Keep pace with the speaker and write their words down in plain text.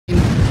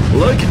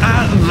Look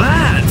at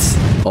that!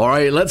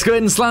 Alright, let's go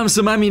ahead and slam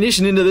some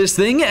ammunition into this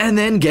thing and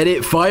then get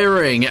it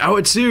firing.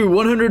 Our two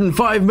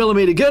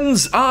 105mm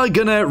guns are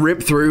gonna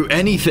rip through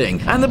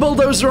anything. And the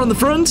bulldozer on the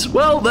front,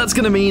 well, that's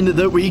gonna mean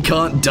that we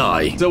can't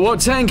die. So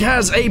what tank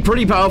has a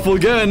pretty powerful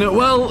gun?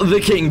 Well, the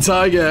King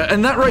Tiger.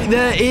 And that right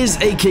there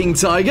is a King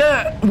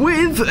Tiger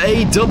with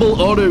a double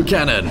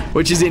autocannon,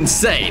 which is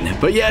insane.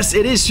 But yes,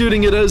 it is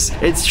shooting at us.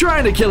 It's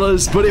trying to kill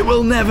us, but it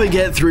will never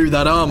get through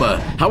that armor.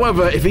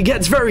 However, if it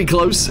gets very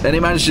close and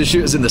it manages to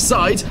shoot us in the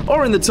side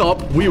or in the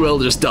top, we will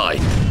just die.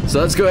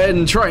 So let's go ahead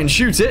and try and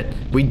shoot it.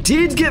 We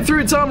did get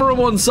through its armor on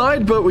one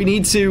side, but we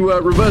need to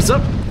reverse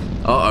up.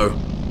 Uh-oh.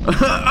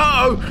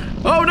 Uh-oh.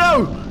 Oh,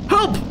 no.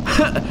 Help.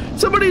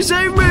 Somebody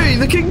save me.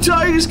 The King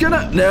Tiger's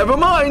gonna... Never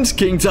mind.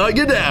 King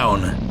Tiger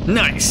down.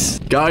 Nice.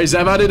 Guys,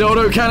 I've added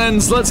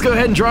autocannons. Let's go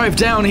ahead and drive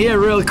down here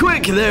real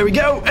quick. There we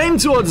go. Aim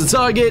towards the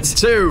target.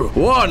 2,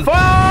 1,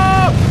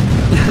 fire!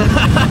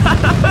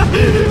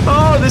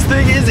 Oh, this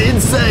thing is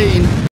insane.